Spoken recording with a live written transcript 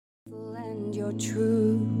You're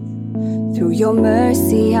true. Through your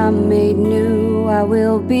mercy I'm made new. I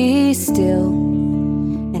will be still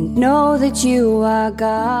and know that you are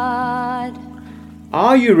God.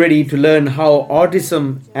 Are you ready to learn how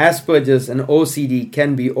autism, Asperger's and OCD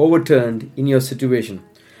can be overturned in your situation?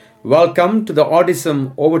 Welcome to the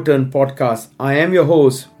Autism Overturned podcast. I am your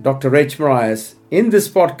host, Dr. Reg Marias. In this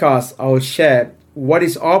podcast, I will share what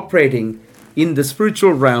is operating in the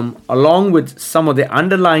spiritual realm along with some of the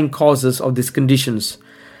underlying causes of these conditions.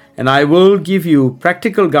 And I will give you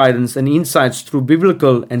practical guidance and insights through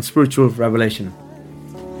biblical and spiritual revelation.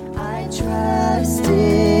 I trust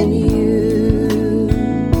in you.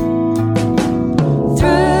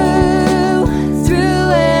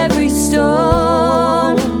 Through every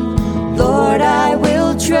storm, Lord, I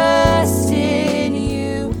will trust in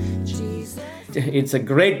you, Jesus. It's a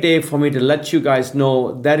great day for me to let you guys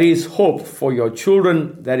know there is hope for your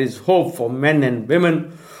children. There is hope for men and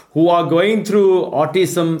women who are going through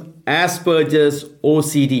autism, Asperger's,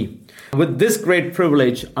 OCD. With this great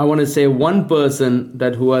privilege, I want to say one person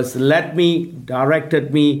that who has led me,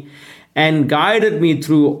 directed me, and guided me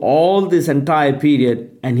through all this entire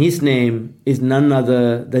period, and his name is none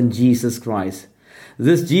other than Jesus Christ.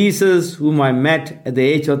 This Jesus whom I met at the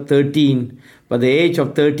age of 13. By the age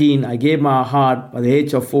of 13, I gave my heart. By the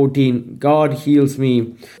age of 14, God heals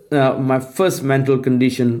me. My first mental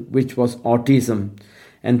condition, which was autism.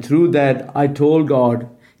 And through that, I told God,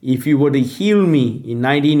 if you were to heal me in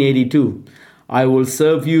 1982, I will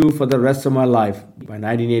serve you for the rest of my life. By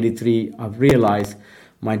 1983, I've realized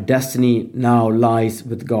my destiny now lies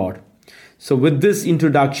with God. So with this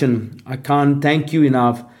introduction, I can't thank you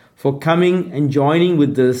enough for coming and joining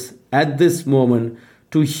with us at this moment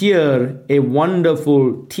to hear a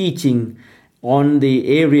wonderful teaching on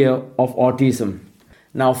the area of autism.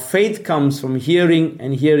 Now, faith comes from hearing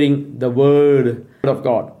and hearing the word of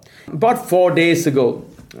God. About 4 days ago,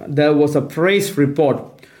 there was a praise report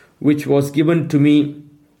which was given to me.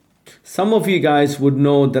 Some of you guys would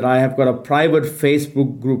know that I have got a private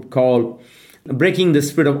Facebook group called Breaking the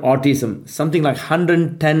Spirit of Autism. Something like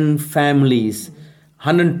 110 families,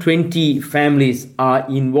 120 families are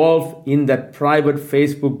involved in that private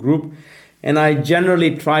Facebook group. And I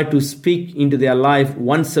generally try to speak into their life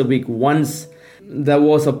once a week. Once there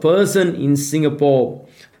was a person in Singapore.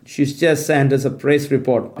 She's just sent us a praise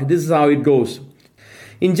report. This is how it goes.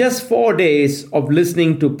 In just 4 days of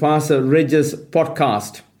listening to Pastor Reg's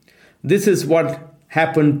podcast, this is what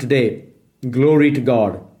happened today. Glory to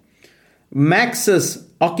God. Max's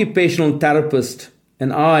occupational therapist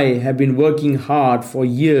and I have been working hard for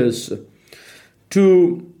years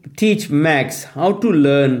to teach Max how to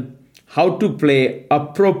learn how to play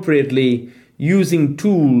appropriately using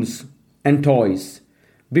tools and toys.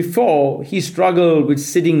 Before, he struggled with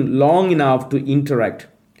sitting long enough to interact.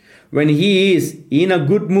 When he is in a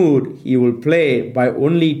good mood, he will play by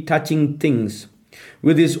only touching things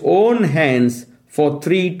with his own hands for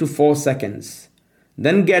 3 to 4 seconds,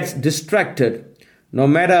 then gets distracted no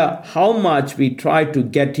matter how much we try to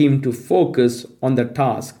get him to focus on the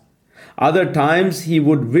task. Other times he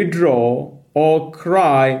would withdraw or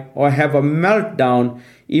cry or have a meltdown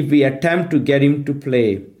if we attempt to get him to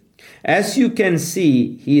play. As you can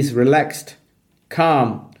see, he is relaxed,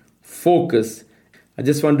 calm, focused. I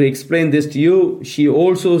just want to explain this to you. She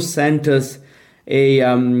also sent us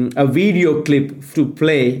a video clip to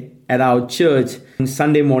play at our church in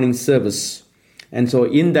Sunday morning service. And so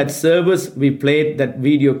in that service, we played that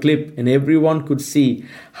video clip and everyone could see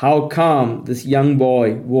how calm this young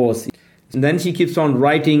boy was. And then she keeps on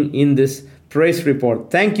writing in this praise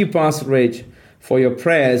report. Thank you, Pastor Reg, for your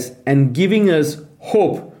prayers and giving us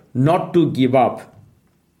hope not to give up.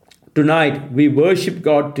 Tonight, we worship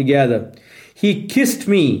God together. He kissed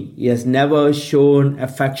me. He has never shown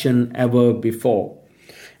affection ever before.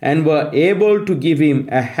 And were able to give him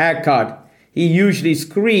a haircut. He usually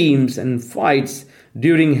screams and fights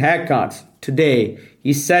during haircuts. Today,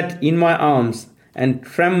 he sat in my arms and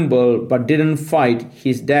trembled but didn't fight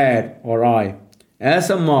his dad or I. As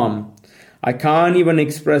a mom, I can't even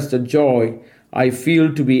express the joy I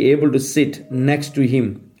feel to be able to sit next to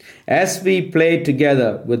him as we play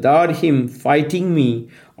together without him fighting me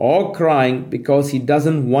or crying because he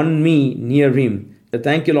doesn't want me near him.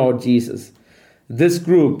 Thank you, Lord Jesus. This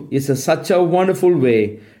group is such a wonderful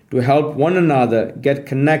way to help one another get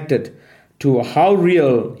connected to how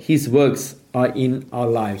real his works are in our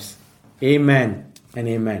lives. Amen and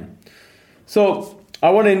amen. So I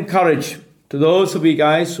want to encourage to those of you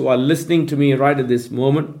guys who are listening to me right at this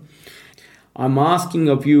moment. I'm asking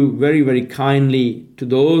of you very, very kindly to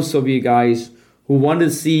those of you guys who want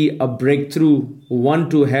to see a breakthrough, who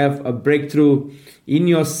want to have a breakthrough in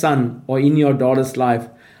your son or in your daughter's life.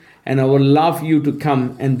 And I would love you to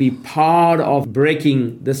come and be part of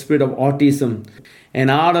breaking the spirit of autism. And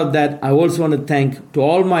out of that, I also want to thank to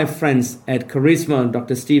all my friends at Charisma,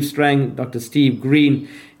 Dr. Steve Strang, Dr. Steve Green,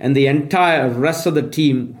 and the entire rest of the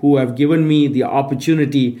team who have given me the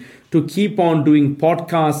opportunity to keep on doing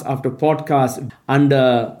podcast after podcast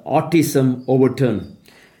under Autism Overturned.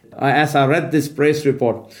 As I read this praise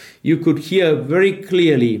report, you could hear very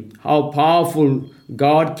clearly how powerful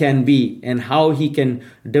God can be and how He can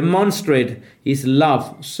demonstrate His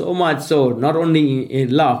love, so much so, not only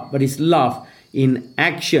in love, but His love in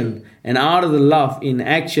action. And out of the love in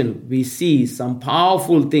action, we see some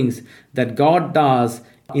powerful things that God does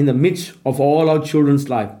in the midst of all our children's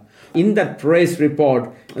life. In that praise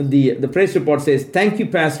report, the praise report says, "Thank you,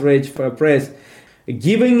 Pastor Raj, for your praise,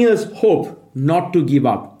 giving us hope not to give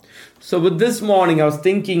up." So with this morning, I was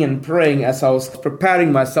thinking and praying as I was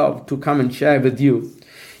preparing myself to come and share with you.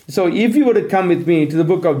 So if you were to come with me to the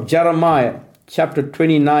book of Jeremiah, chapter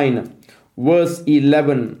 29, verse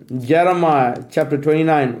 11. Jeremiah, chapter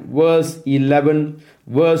 29, verse 11,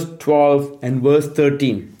 verse 12, and verse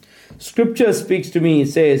 13. Scripture speaks to me, it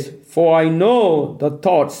says, "For I know the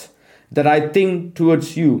thoughts that I think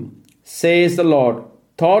towards you, says the Lord,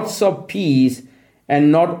 thoughts of peace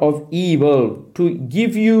and not of evil, to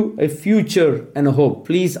give you a future and a hope."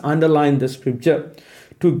 Please underline the scripture.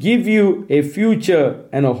 To give you a future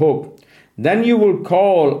and a hope. "Then you will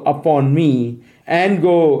call upon me and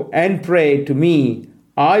go and pray to me.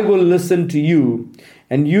 I will listen to you,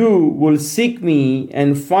 and you will seek me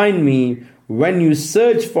and find me when you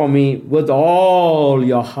search for me with all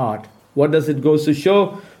your heart." What does it go to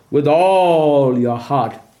show? With all your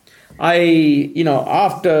heart.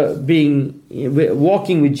 After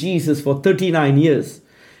walking with Jesus for 39 years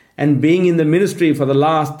and being in the ministry for the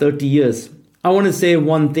last 30 years, I want to say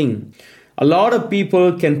one thing. A lot of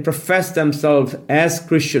people can profess themselves as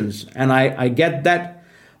Christians, and I get that.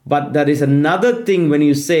 But there is another thing when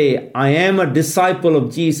you say, "I am a disciple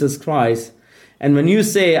of Jesus Christ." And when you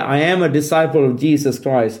say, "I am a disciple of Jesus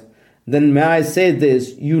Christ," then may I say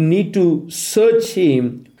this, you need to search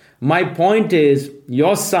Him. My point is,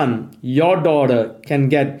 your son, your daughter can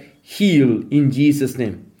get healed in Jesus'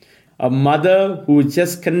 name. A mother who is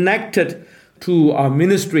just connected to our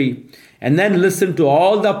ministry and then listen to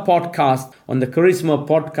all the podcasts on the Charisma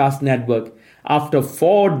Podcast Network, after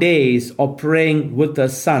 4 days of praying with her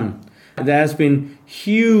son, there has been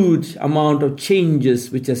huge amount of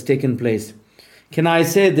changes which has taken place. Can I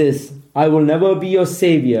say this? I will never be your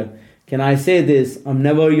savior. Can I say this? I'm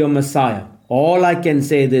never your Messiah. All I can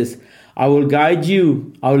say this, I will guide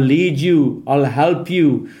you, I'll lead you, I'll help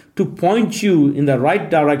you to point you in the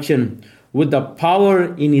right direction with the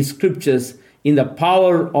power in His scriptures, in the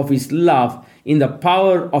power of His love, in the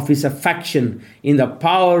power of His affection, in the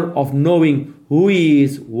power of knowing who He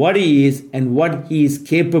is, what He is, and what He is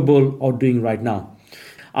capable of doing right now.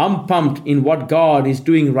 I'm pumped in what God is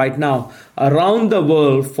doing right now around the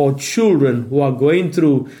world for children who are going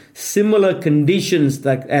through similar conditions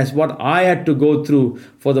as what I had to go through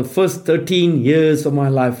for the first 13 years of my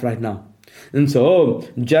life right now. And so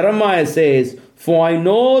Jeremiah says, "For I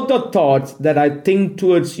know the thoughts that I think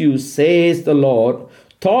towards you, says the Lord,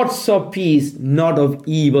 thoughts of peace, not of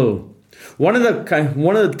evil." One of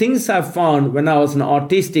the things I found when I was an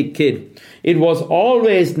autistic kid, it was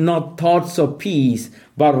always not thoughts of peace,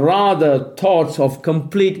 but rather thoughts of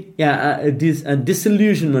complete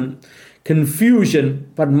disillusionment, confusion,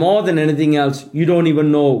 but more than anything else, you don't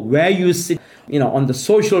even know where you sit, on the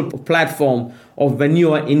social platform of when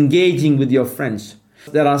you are engaging with your friends.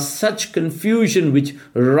 There are such confusion which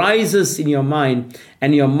rises in your mind,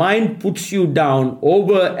 and your mind puts you down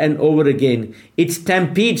over and over again. It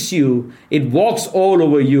stampedes you, it walks all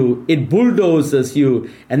over you, it bulldozes you,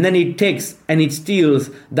 and then it takes and it steals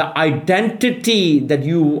the identity that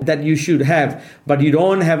you should have, but you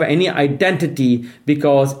don't have any identity,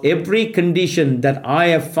 because every condition that I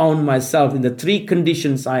have found myself in, the 3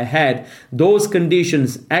 conditions I had, those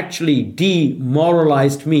conditions actually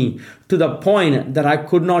demoralized me to the point that I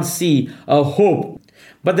could not see a hope.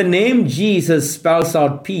 But the name Jesus spells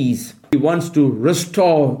out peace. He wants to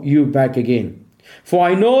restore you back again. "For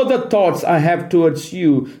I know the thoughts I have towards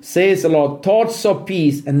you, says the Lord, thoughts of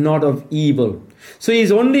peace and not of evil." So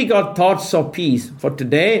He's only got thoughts of peace. For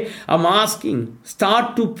today, I'm asking,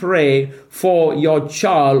 start to pray for your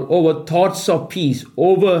child over thoughts of peace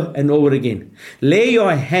over and over again. Lay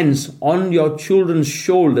your hands on your children's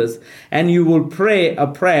shoulders and you will pray a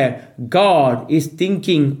prayer. God is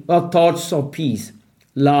thinking of thoughts of peace.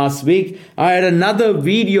 Last week, I had another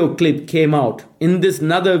video clip came out. In this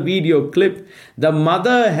another video clip, the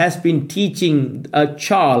mother has been teaching a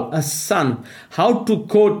child, a son, how to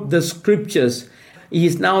quote the scriptures. He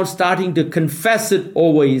is now starting to confess it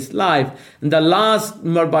over his life. In the last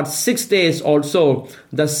about 6 days or so,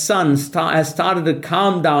 the son has started to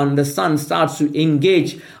calm down. The son starts to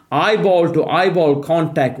engage eyeball to eyeball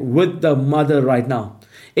contact with the mother right now.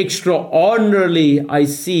 Extraordinarily, I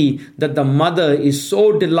see that the mother is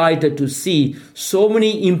so delighted to see so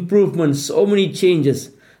many improvements, so many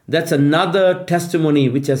changes. That's another testimony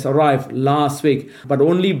which has arrived last week, but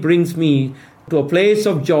only brings me to a place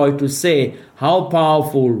of joy to say how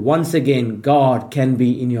powerful once again God can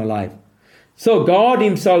be in your life. So God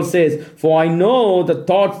himself says, "For I know the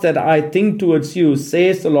thoughts that I think towards you,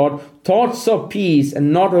 says the Lord, thoughts of peace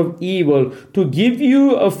and not of evil, to give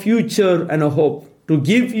you a future and a hope." To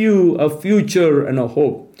give you a future and a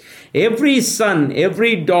hope. Every son,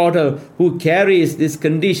 every daughter who carries these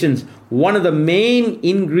conditions, one of the main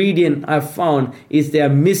ingredients I've found is they are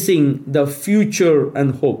missing the future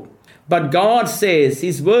and hope. But God says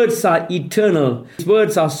His words are eternal. His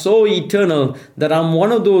words are so eternal that I'm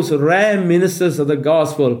one of those rare ministers of the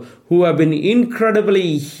gospel who have been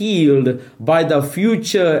incredibly healed by the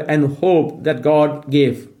future and hope that God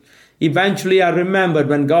gave. Eventually, I remembered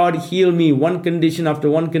when God healed me one condition after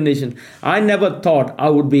one condition. I never thought I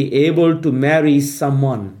would be able to marry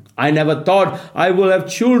someone. I never thought I will have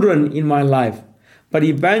children in my life. But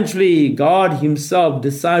eventually, God Himself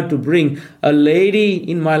decided to bring a lady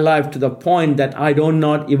in my life to the point that I do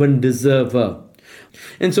not even deserve her.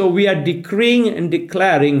 And so we are decreeing and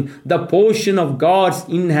declaring the portion of God's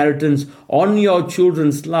inheritance on your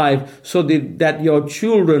children's life so that your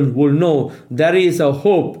children will know there is a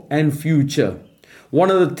hope and future. One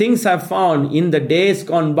of the things I found in the days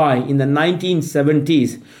gone by, in the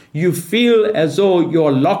 1970s, you feel as though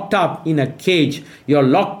you're locked up in a cage, you're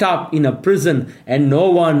locked up in a prison, and no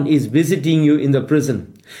one is visiting you in the prison.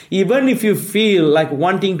 Even if you feel like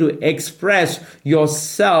wanting to express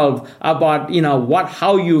yourself about,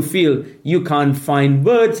 how you feel, you can't find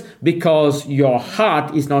words because your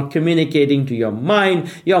heart is not communicating to your mind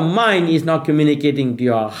is not communicating to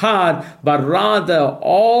your heart, but rather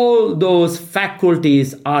all those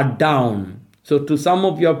faculties are down. So to some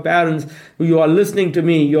of your parents who you are listening to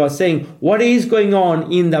me, you are saying, what is going on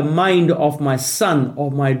in the mind of my son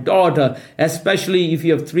or my daughter, especially if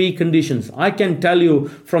you have three conditions? I can tell you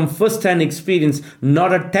from first-hand experience,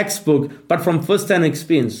 not a textbook, but from first-hand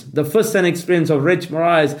experience. The first-hand experience of Rich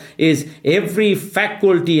Marais is every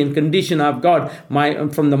faculty and condition I've got,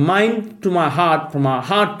 from the mind to my heart, from my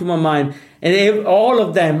heart to my mind, and all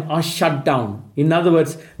of them are shut down. In other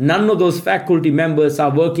words, none of those faculty members are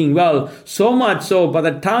working well. So much so, by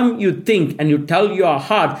the time you think and you tell your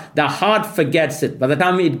heart, the heart forgets it. By the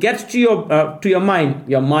time it gets to your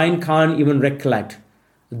mind can't even recollect.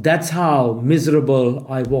 That's how miserable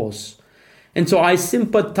I was. And so I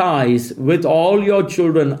sympathize with all your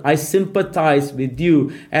children. I sympathize with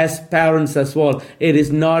you as parents as well. It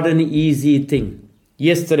is not an easy thing.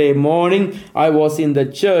 Yesterday morning, I was in the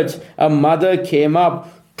church. A mother came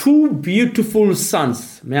up. 2 beautiful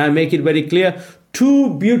sons. May I make it very clear?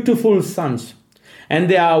 2 beautiful sons. And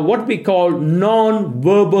they are what we call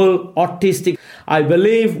non-verbal autistic. I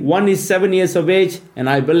believe one is 7 years of age, and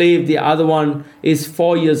I believe the other one is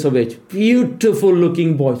 4 years of age. Beautiful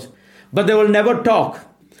looking boys. But they will never talk.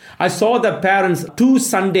 I saw the parents 2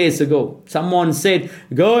 Sundays ago. Someone said,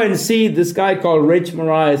 go and see this guy called Rich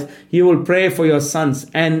Marais. He will pray for your sons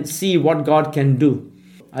and see what God can do.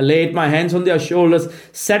 I laid my hands on their shoulders,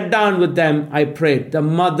 sat down with them, I prayed. The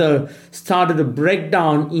mother started to break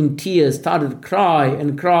down in tears, started to cry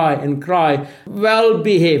and cry and cry. Well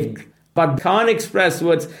behaved, but can't express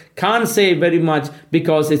words, can't say very much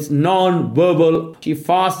because it's non-verbal. She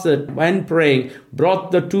fasted, went praying,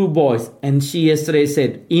 brought the 2 boys, and she yesterday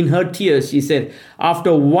said, in her tears, she said,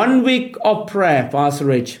 after 1 week of prayer, Pastor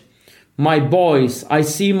Rich, I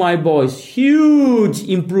see my boys, huge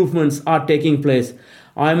improvements are taking place.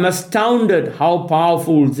 I'm astounded how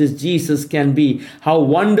powerful this Jesus can be, how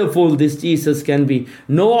wonderful this Jesus can be.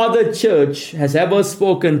 No other church has ever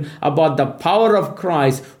spoken about the power of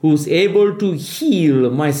Christ who's able to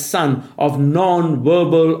heal my son of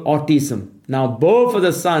non-verbal autism. Now, both of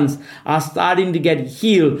the sons are starting to get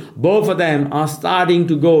healed. Both of them are starting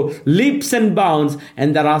to go leaps and bounds,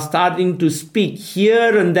 and they are starting to speak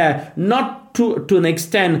here and there, not to an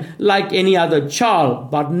extent like any other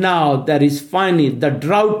child, but now there is finally, the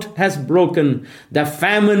drought has broken, the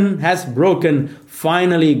famine has broken.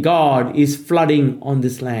 Finally, God is flooding on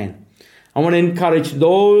this land. I want to encourage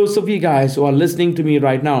those of you guys who are listening to me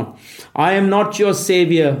right now. I am not your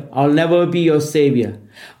savior. I'll never be your savior.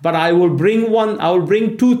 But I will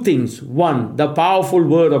bring two things. One, the powerful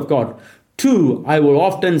word of God. Two, I will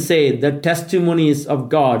often say the testimonies of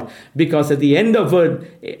God, because at the end of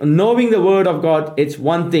it, knowing the word of God, it's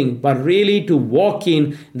one thing, but really to walk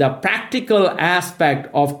in the practical aspect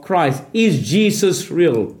of Christ. Is Jesus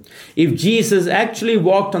real? If Jesus actually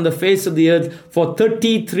walked on the face of the earth for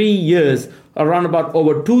 33 years, around about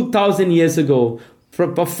over 2,000 years ago,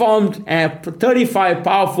 performed 35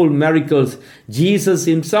 powerful miracles. Jesus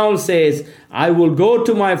himself says, I will go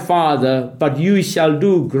to my Father, but you shall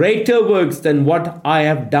do greater works than what I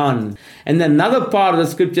have done. And then another part of the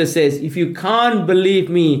scripture says, if you can't believe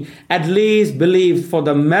me, at least believe for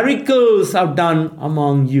the miracles I've done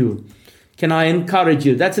among you. Can I encourage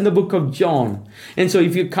you? That's in the book of John. And so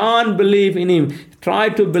if you can't believe in him, try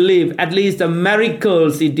to believe at least the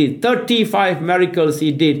miracles he did. 35 miracles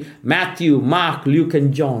he did. Matthew, Mark, Luke,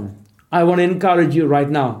 and John. I want to encourage you right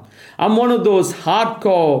now. I'm one of those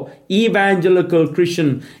hardcore evangelical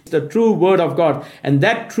Christians. The true word of God. And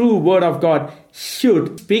that true word of God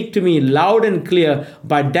should speak to me loud and clear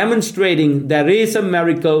by demonstrating there is a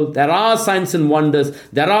miracle, there are signs and wonders,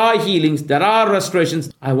 there are healings, there are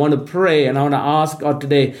restorations. I want to pray and I want to ask God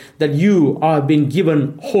today that you are being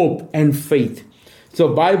given hope and faith.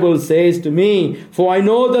 So Bible says to me, for I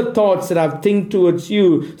know the thoughts that I think towards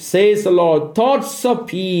you, says the Lord, thoughts of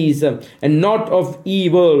peace and not of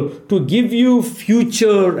evil, to give you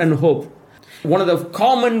future and hope. One of the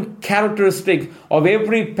common characteristics of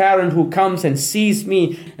every parent who comes and sees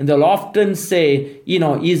me, and they'll often say,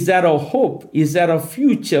 is there a hope? Is there a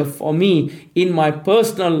future for me in my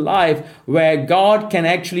personal life where God can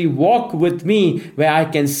actually walk with me, where I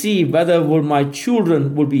can see whether my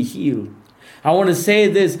children will be healed? I want to say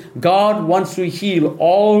this, God wants to heal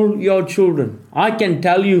all your children. I can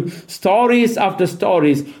tell you stories after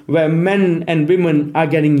stories where men and women are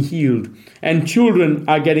getting healed and children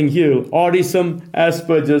are getting healed. Autism,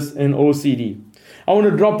 Asperger's, and OCD. I want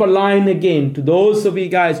to drop a line again to those of you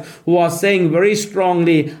guys who are saying very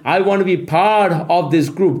strongly, I want to be part of this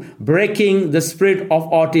group, Breaking the Spirit of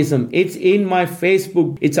Autism. It's in my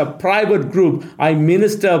Facebook. It's a private group. I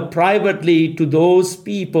minister privately to those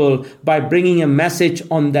people by bringing a message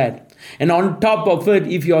on that. And on top of it,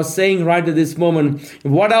 if you're saying right at this moment,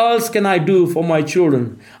 what else can I do for my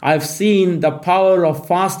children? I've seen the power of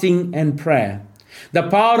fasting and prayer. The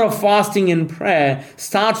power of fasting and prayer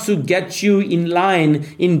starts to get you in line,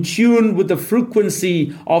 in tune with the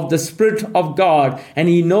frequency of the Spirit of God. And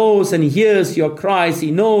He knows and hears your cries.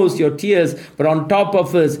 He knows your tears. But on top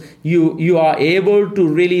of this, you are able to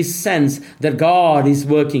really sense that God is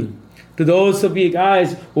working. To those of you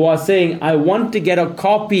guys who are saying, I want to get a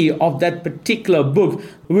copy of that particular book,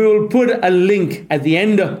 we will put a link at the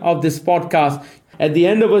end of this podcast. At the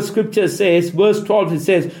end of a scripture says, verse 12, it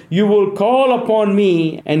says, you will call upon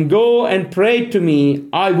me and go and pray to me.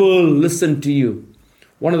 I will listen to you.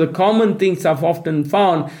 One of the common things I've often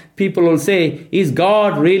found, people will say, is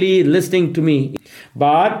God really listening to me?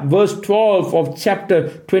 But verse 12 of chapter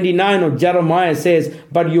 29 of Jeremiah says,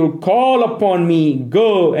 but you'll call upon me,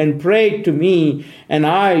 go and pray to me, and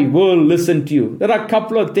I will listen to you. There are a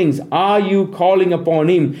couple of things. Are you calling upon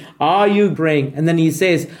Him? Are you praying? And then He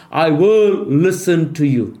says, I will listen to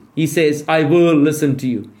you. He says, I will listen to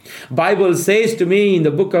you. Bible says to me in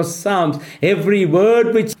the book of Psalms, every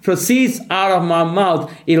word which proceeds out of my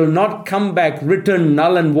mouth, it will not come back written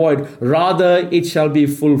null and void. Rather, it shall be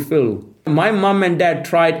fulfilled. My mom and dad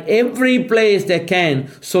tried every place they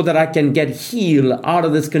can so that I can get healed out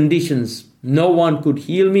of these conditions. No one could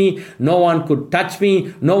heal me. No one could touch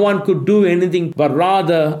me. No one could do anything. But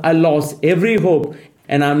rather, I lost every hope.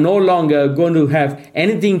 And I'm no longer going to have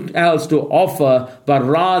anything else to offer, but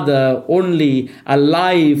rather only a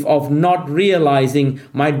life of not realizing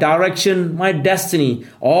my direction, my destiny.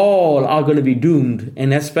 All are going to be doomed,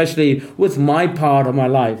 and especially with my part of my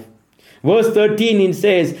life. Verse 13, it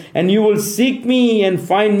says, and you will seek me and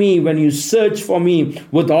find me when you search for me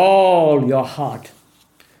with all your heart.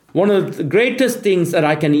 One of the greatest things that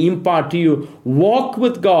I can impart to you, walk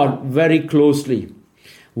with God very closely.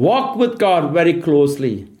 Walk with God very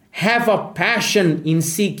closely. Have a passion in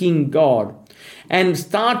seeking God. And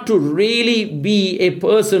start to really be a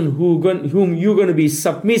person whom you're going to be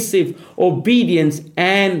submissive, obedient,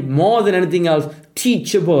 and more than anything else,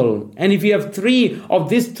 teachable. And if you have three of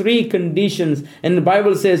these three conditions, and the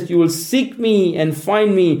Bible says you will seek me and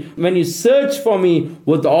find me when you search for me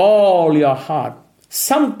with all your heart.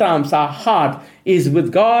 Sometimes our heart is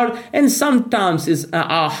with God, and sometimes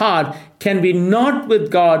our heart can be not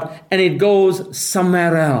with God and it goes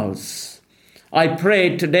somewhere else. I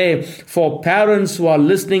pray today for parents who are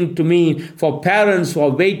listening to me, for parents who are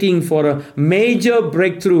waiting for a major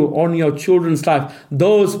breakthrough on your children's life.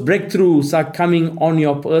 Those breakthroughs are coming on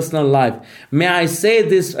your personal life. May I say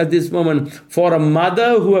this at this moment, for a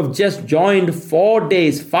mother who have just joined 5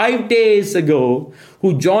 days ago,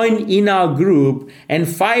 who joined in our group, and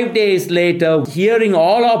 5 days later hearing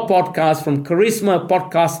all our podcasts from Charisma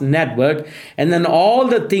Podcast Network, and then all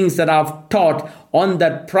the things that I've taught on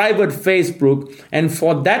that private Facebook, and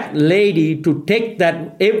for that lady to take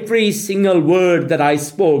that every single word that I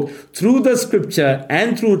spoke through the scripture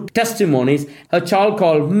and through testimonies, her child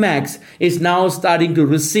called Max is now starting to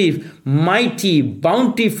receive mighty,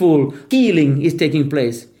 bountiful healing is taking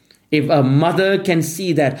place. If a mother can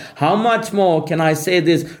see that, how much more can I say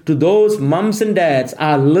this to those mums and dads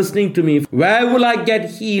are listening to me? Where will I get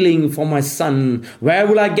healing for my son? Where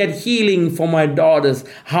will I get healing for my daughters?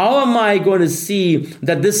 How am I going to see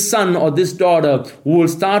that this son or this daughter will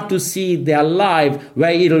start to see their life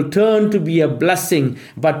where it'll turn to be a blessing?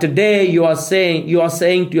 But today you are saying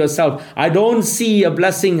to yourself, I don't see a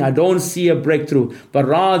blessing, I don't see a breakthrough. But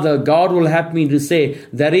rather God will help me to say,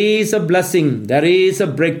 there is a blessing, there is a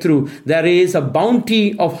breakthrough. There is a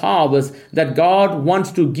bounty of harvest that God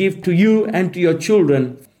wants to give to you and to your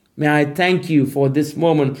children. May I thank you for this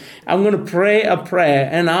moment. I'm going to pray a prayer,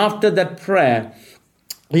 and after that prayer,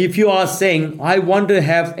 if you are saying, I want to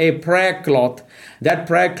have a prayer cloth, that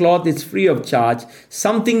prayer cloth is free of charge.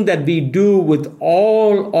 Something that we do with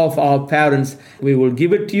all of our parents. We will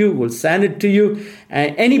give it to you. We'll send it to you.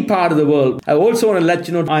 Any part of the world. I also want to let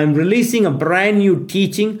you know I'm releasing a brand new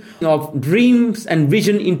teaching of dreams and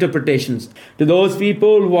vision interpretations. To those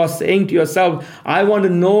people who are saying to yourself, I want to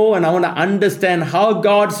know and I want to understand how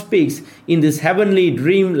God speaks in this heavenly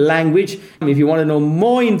dream language. If you want to know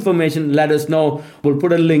more information, let us know. We'll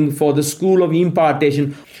put a link for the School of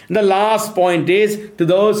Impartation. And the last point is to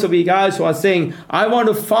those of you guys who are saying, I want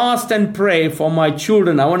to fast and pray for my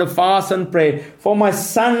children. I want to fast and pray for my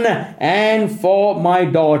son and for my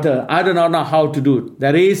daughter. I do not know how to do it.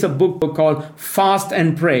 There is a book called Fast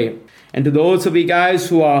and Pray. And to those of you guys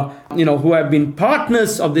who are, who have been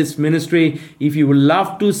partners of this ministry, if you would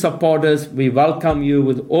love to support us, we welcome you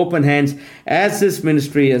with open hands, as this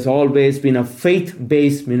ministry has always been a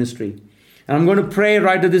faith-based ministry. And I'm going to pray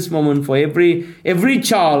right at this moment for every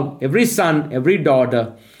child, every son, every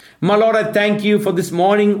daughter. My Lord, I thank you for this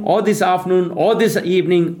morning or this afternoon or this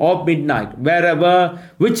evening or midnight,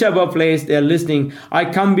 whichever place they are listening. I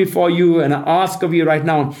come before you and I ask of you right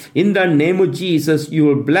now, in the name of Jesus, you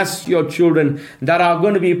will bless your children that are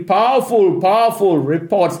going to be powerful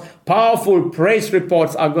reports. Powerful praise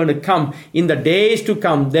reports are going to come in the days to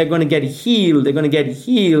come. They're going to get healed. They're going to get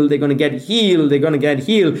healed. They're going to get healed. They're going to get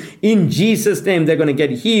healed. In Jesus' name, they're going to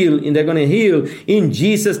get healed. And they're going to heal. In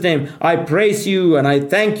Jesus' name, I praise you and I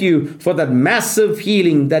thank you for that massive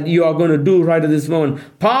healing that you are going to do right at this moment.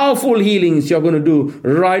 Powerful healings you're going to do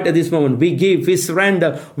right at this moment. We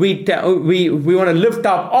surrender. We want to lift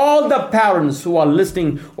up all the parents who are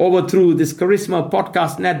listening over through this Charisma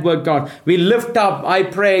Podcast Network, God. We lift up, I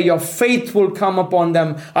pray, your faith will come upon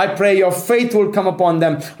them. I pray your faith will come upon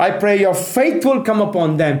them. I pray your faith will come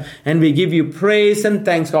upon them. And we give you praise and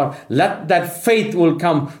thanks, God. Let that faith will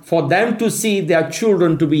come for them to see their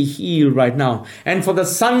children to be healed right now. And for the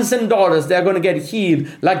sons and daughters, they're going to get healed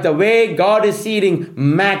like the way God is healing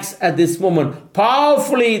Max at this moment.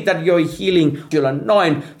 Powerfully that you're healing, you'll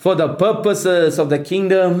anoint for the purposes of the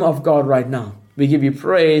kingdom of God right now. We give you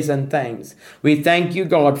praise and thanks. We thank you,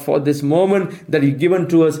 God, for this moment that you've given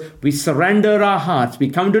to us. We surrender our hearts. We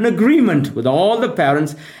come to an agreement with all the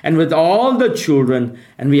parents and with all the children.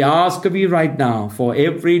 And we ask of you right now for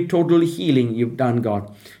every total healing you've done, God.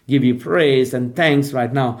 Give you praise and thanks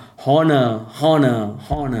right now. Honor.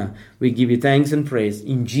 We give you thanks and praise.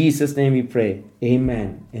 In Jesus' name we pray.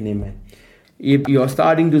 Amen and amen. If you are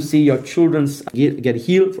starting to see your children get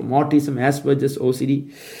healed from autism, Asperger's,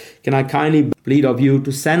 OCD, can I kindly plead of you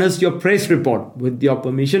to send us your praise report with your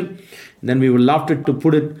permission? And then we would love to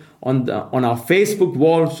put it on our Facebook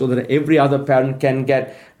wall so that every other parent can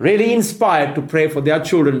get really inspired to pray for their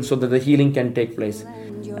children so that the healing can take place.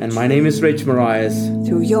 And my name is Rich Marias. I'm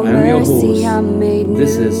your host.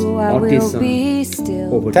 This is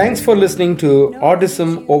Autism Overturned. Thanks for listening to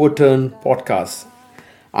Autism Overturned podcast.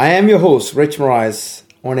 I am your host, Rich Marias.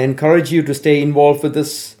 I want to encourage you to stay involved with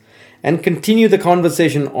us and continue the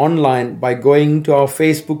conversation online by going to our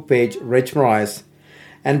Facebook page, Rich Marias,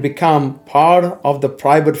 and become part of the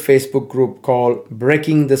private Facebook group called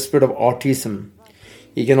Breaking the Spirit of Autism.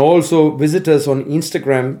 You can also visit us on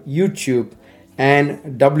Instagram, YouTube, and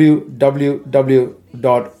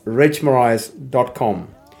www.richmarias.com.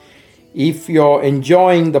 If you're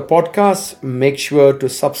enjoying the podcast, make sure to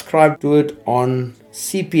subscribe to it on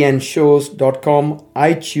cpnshows.com,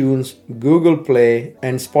 iTunes, Google Play,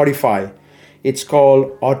 and Spotify. It's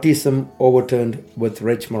called Autism Overturned with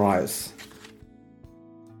Rich Marias.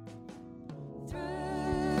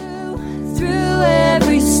 Through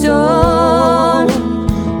every storm.